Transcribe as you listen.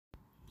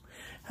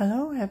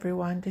Hello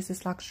everyone, this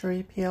is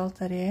Luxury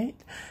PL38.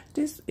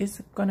 This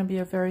is going to be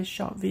a very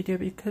short video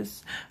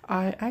because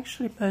I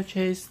actually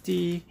purchased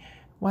the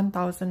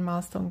 1000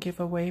 milestone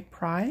giveaway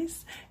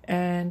prize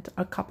and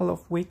a couple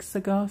of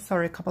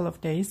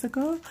days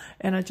ago,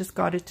 and I just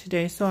got it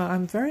today. So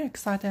I'm very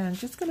excited. I'm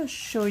just going to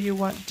show you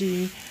what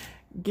the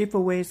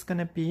giveaway is going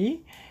to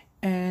be.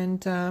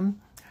 And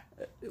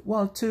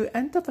well, to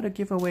enter for the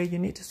giveaway, you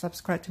need to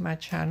subscribe to my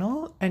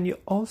channel, and you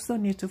also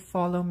need to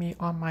follow me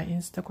on my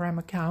Instagram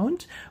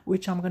account,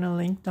 which I'm going to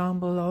link down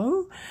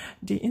below.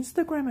 The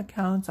Instagram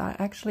accounts, I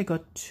actually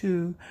got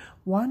two.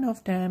 One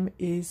of them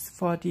is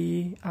for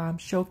the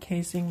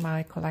showcasing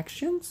my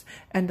collections,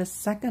 and the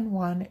second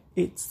one,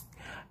 it's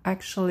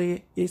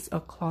actually is a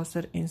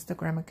closet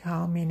Instagram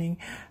account, meaning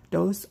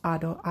those are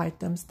the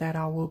items that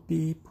I will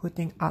be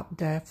putting up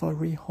there for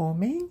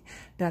rehoming,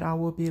 that I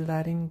will be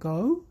letting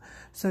go.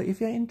 So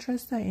if you're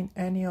interested in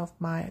any of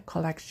my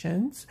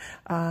collections,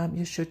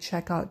 you should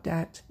check out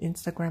that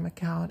Instagram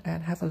account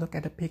and have a look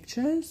at the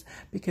pictures,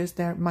 because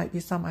there might be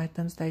some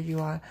items that you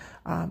are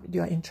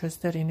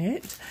interested in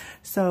it.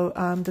 So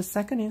the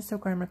second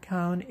Instagram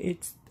account,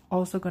 it's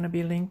also going to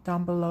be linked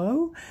down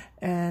below,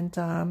 and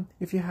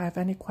if you have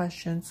any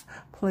questions,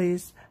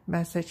 please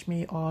message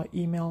me or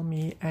email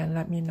me and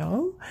let me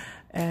know.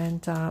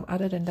 And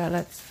other than that,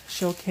 let's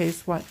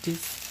showcase what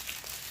this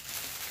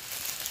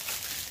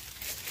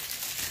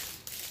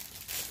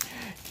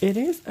it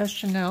is. A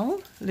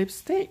Chanel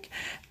lipstick.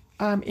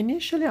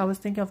 Initially I was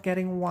thinking of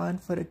getting one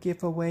for the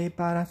giveaway,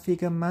 but I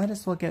figured might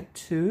as well get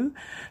two.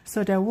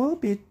 So there will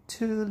be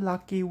two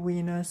lucky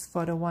winners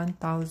for the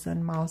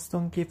 1000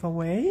 milestone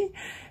giveaway.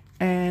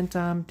 And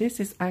this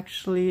is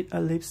actually a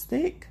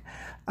lipstick.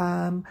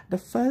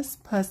 The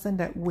first person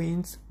that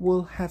wins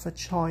will have a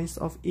choice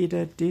of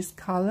either this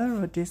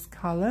color or this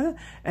color,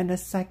 and the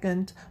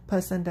second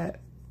person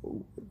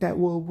that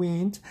will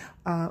win,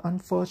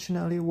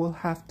 unfortunately, will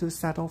have to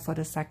settle for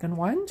the second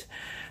one.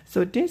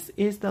 So this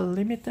is the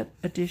limited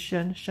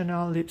edition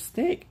Chanel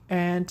lipstick,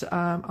 and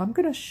I'm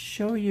gonna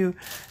show you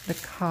the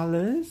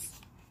colors.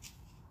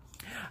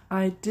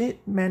 I did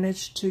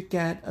manage to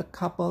get a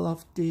couple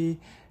of the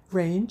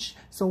range.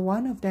 So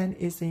one of them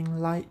is in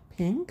light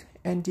pink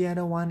and the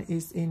other one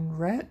is in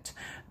red,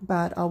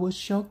 but I will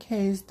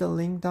showcase the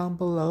link down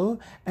below,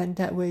 and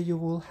that way you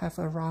will have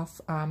a rough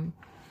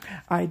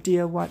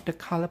idea what the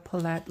color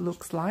palette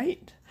looks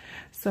like.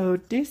 So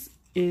this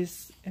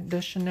is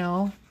the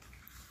Chanel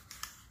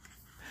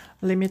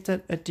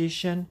limited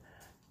edition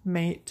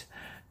matte.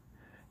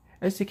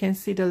 As you can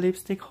see, the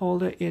lipstick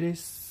holder, it is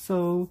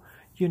so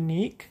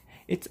unique.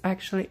 It's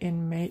actually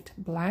in matte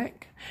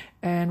black,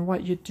 and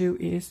what you do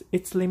is,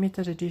 it's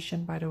limited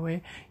edition by the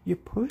way, you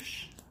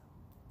push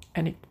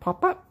and it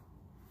pop up,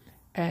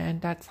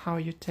 and that's how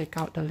you take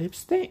out the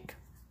lipstick.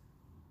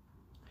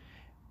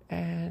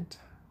 And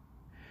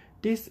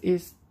this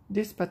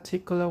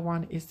particular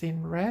one is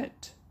in red,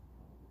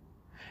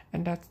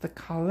 and that's the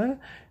color.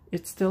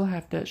 It still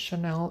have the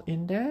Chanel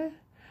in there.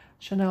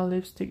 Chanel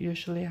lipstick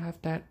usually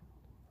have that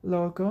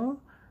logo,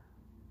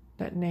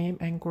 that name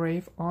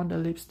engraved on the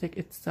lipstick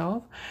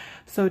itself.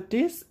 So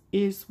this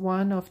is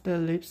one of the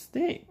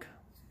lipstick.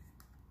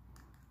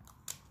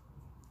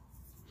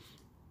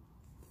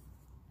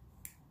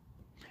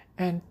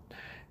 And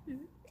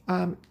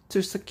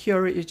to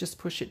secure it, you just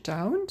push it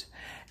down.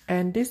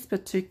 And this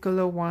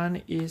particular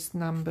one is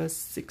number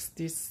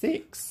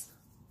 66,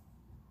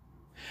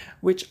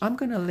 which I'm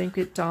going to link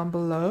it down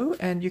below,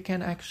 and you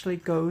can actually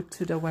go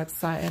to the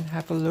website and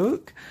have a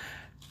look.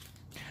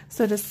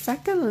 So the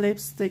second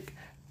lipstick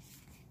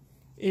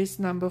is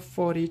number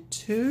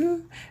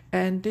 42,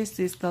 and this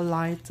is the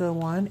lighter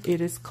one.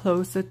 It is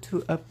closer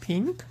to a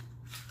pink.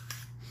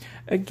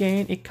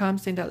 Again, it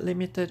comes in that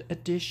limited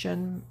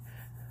edition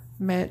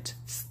matte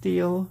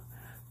steel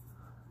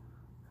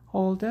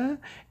holder.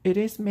 It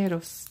is made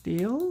of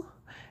steel,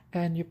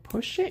 and you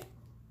push it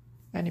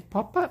and it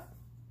pop up.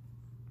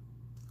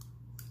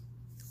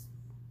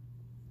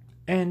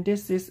 And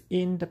this is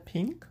in the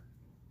pink.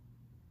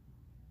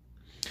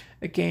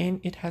 Again,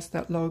 it has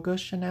that logo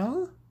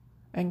Chanel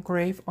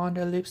engraved on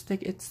the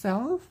lipstick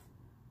itself.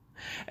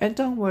 And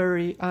don't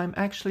worry, I'm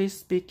actually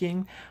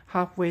speaking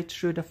halfway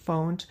through the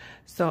phone,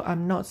 so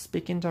I'm not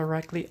speaking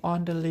directly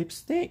on the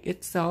lipstick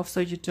itself, so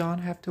you don't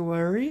have to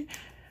worry.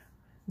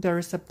 There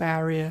is a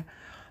barrier.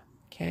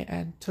 Okay,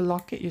 and to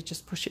lock it, you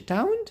just push it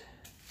down.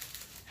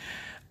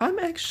 I'm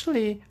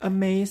actually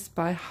amazed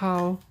by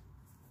how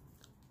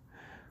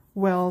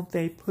well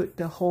they put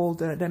the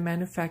holder, they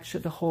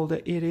manufactured the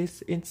holder. It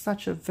is in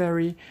such a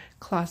very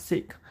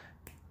classic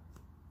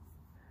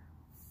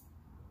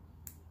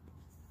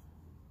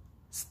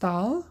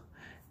style,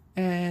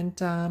 and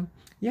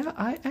yeah,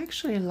 I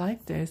actually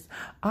like this.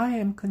 I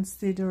am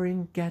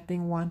considering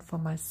getting one for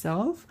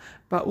myself,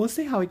 but we'll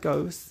see how it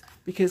goes,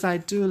 because I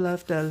do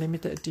love the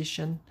limited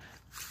edition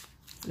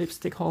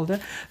lipstick holder.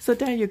 So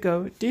there you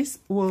go. This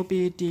will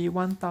be the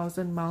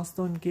 1000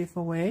 milestone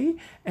giveaway,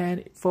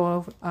 and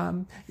for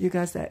you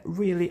guys that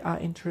really are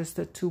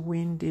interested to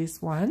win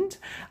this one,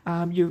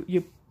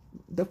 you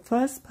the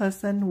first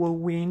person will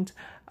win,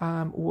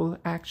 will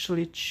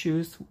actually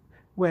choose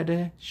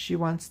whether she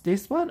wants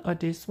this one or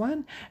this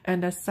one,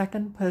 and the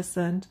second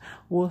person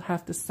will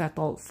have to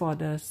settle for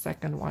the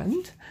second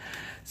one.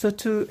 So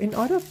in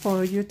order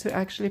for you to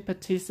actually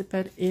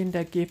participate in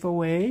the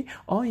giveaway,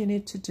 all you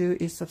need to do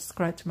is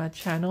subscribe to my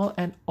channel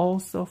and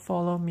also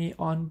follow me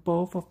on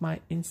both of my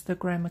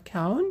Instagram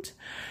account.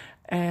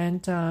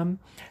 And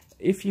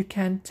if you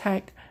can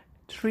tag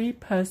 3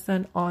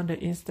 person on the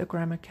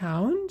Instagram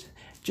account,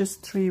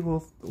 just 3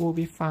 will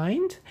be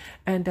fine,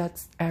 and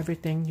that's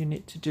everything you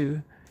need to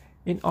do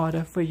in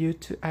order for you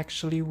to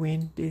actually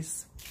win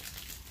this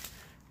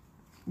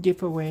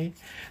giveaway.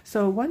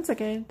 So once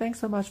again, thanks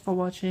so much for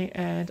watching,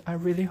 and I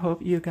really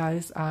hope you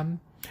guys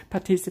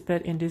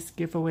participate in this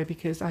giveaway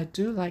because I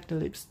do like the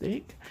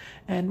lipstick.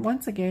 And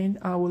once again,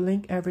 I will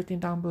link everything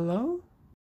down below.